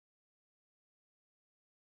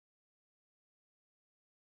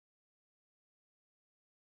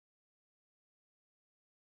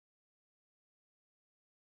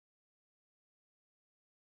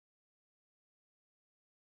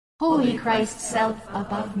Holy Christ, self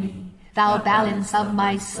above me, thou balance of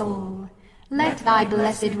my soul, let thy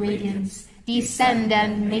blessed radiance descend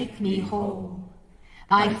and make me whole.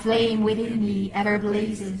 Thy flame within me ever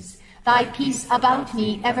blazes, thy peace about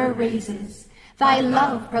me ever raises, thy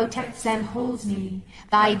love protects and holds me,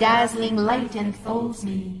 thy dazzling light enfolds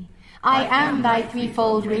me. I am thy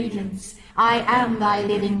threefold radiance, I am thy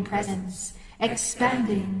living presence,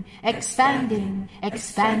 expanding, expanding,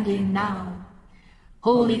 expanding now.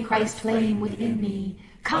 Holy Christ flame within me,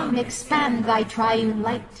 come expand thy triune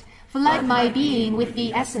light, flood my being with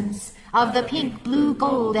the essence of the pink, blue,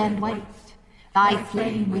 gold, and white. Thy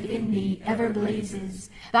flame within me ever blazes,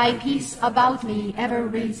 thy peace about me ever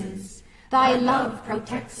raises, thy love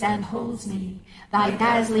protects and holds me, thy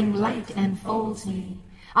dazzling light enfolds me.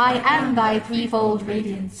 I am thy threefold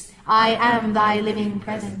radiance, I am thy living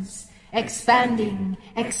presence, expanding,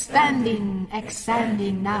 expanding,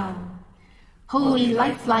 expanding now. Holy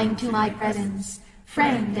lifeline to my presence,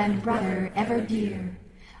 friend and brother ever dear,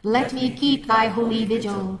 let me keep thy holy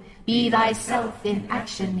vigil, be thyself in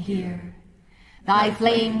action here. Thy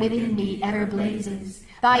flame within me ever blazes,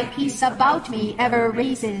 thy peace about me ever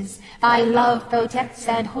raises, thy love protects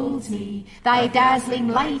and holds me, thy dazzling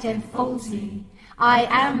light enfolds me. I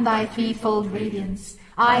am thy threefold radiance,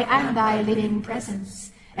 I am thy living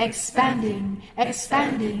presence, expanding,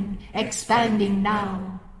 expanding, expanding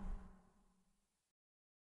now.